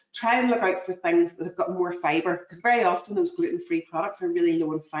 100%. But try and look out for things that have got more fibre, because very often those gluten-free products are really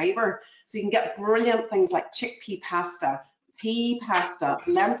low in fibre. So you can get brilliant things like chickpea pasta, pea pasta,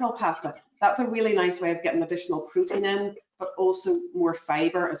 lentil pasta. That's a really nice way of getting additional protein in, but also more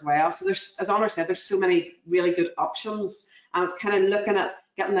fibre as well. So there's, as Honor said, there's so many really good options, and it's kind of looking at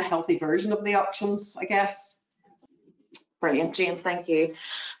getting the healthy version of the options, I guess. Brilliant, Jane, thank you.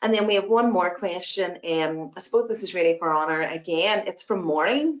 And then we have one more question. I suppose this is really for Honor again. It's from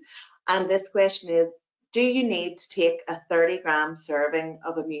Maureen, and this question is, do you need to take a 30-gram serving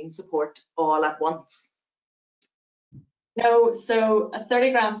of immune support all at once? No, so a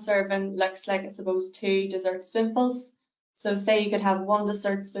 30-gram serving looks like, I suppose, 2 dessert spoonfuls. So say you could have 1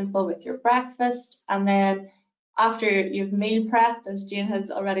 dessert spoonful with your breakfast, and then after you've meal prepped, as Jane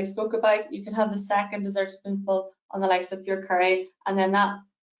has already spoke about, you could have the 2nd dessert spoonful on the likes of your curry, and then that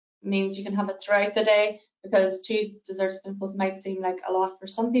means you can have it throughout the day, because 2 dessert spoonfuls might seem like a lot for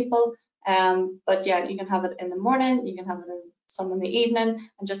some people, but yeah, you can have it in the morning, you can have it some in the evening,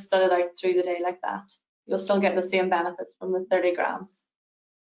 and just split it out through the day like that. You'll still get the same benefits from the 30 grams.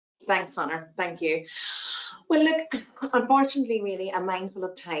 Thanks, Honor. Thank you. Well, look, unfortunately, really, I'm mindful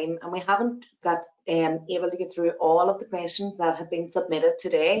of time, and we haven't got able to get through all of the questions that have been submitted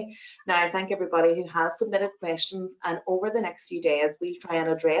today. Now, I thank everybody who has submitted questions, and over the next few days, we'll try and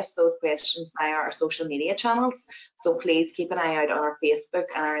address those questions via our social media channels. So please keep an eye out on our Facebook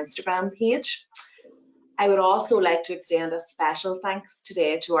and our Instagram page. I would also like to extend a special thanks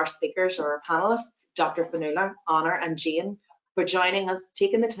today to our speakers or our panelists, Dr. Fionnuala, Honor and Jane, for joining us,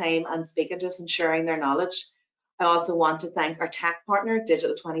 taking the time and speaking to us and sharing their knowledge. I also want to thank our tech partner,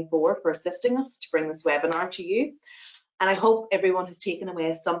 Digital24, for assisting us to bring this webinar to you. and I hope everyone has taken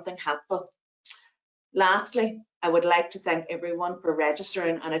away something helpful. Lastly, I would like to thank everyone for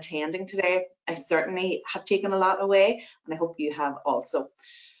registering and attending today. I certainly have taken a lot away, and I hope you have also.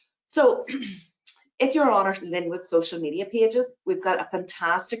 So if you're on our Linwoods social media pages, we've got a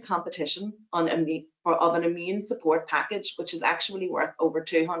fantastic competition of an immune support package, which is actually worth over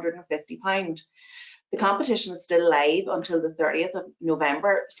 £250. The competition is still live until the 30th of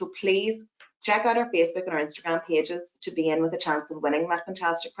November, so please check out our Facebook and our Instagram pages to be in with a chance of winning that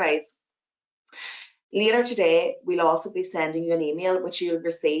fantastic prize. Later today, we'll also be sending you an email which you'll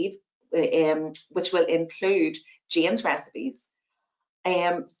receive, which will include Jane's recipes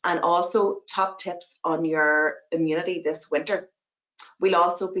and also top tips on your immunity this winter. We'll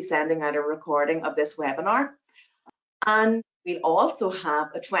also be sending out a recording of this webinar, and we'll also have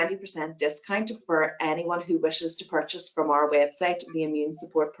a 20% discount for anyone who wishes to purchase from our website the immune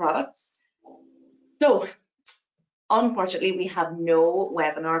support products. So unfortunately, we have no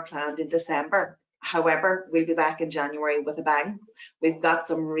webinar planned in December. However, we'll be back in January with a bang. We've got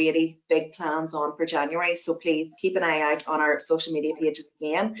some really big plans on for January, so please keep an eye out on our social media pages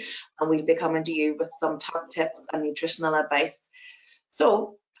again, and we'll be coming to you with some top tips and nutritional advice.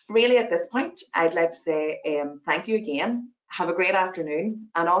 So really at this point, I'd like to say thank you again. Have a great afternoon,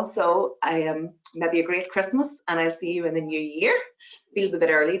 and also maybe a great Christmas, and I'll see you in the new year. Feels a bit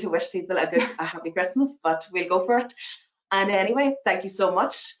early to wish people a happy Christmas, but we'll go for it. And anyway, thank you so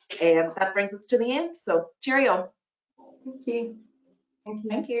much. That brings us to the end. So cheerio. Thank you. Thank you.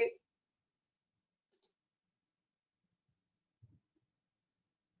 Thank you.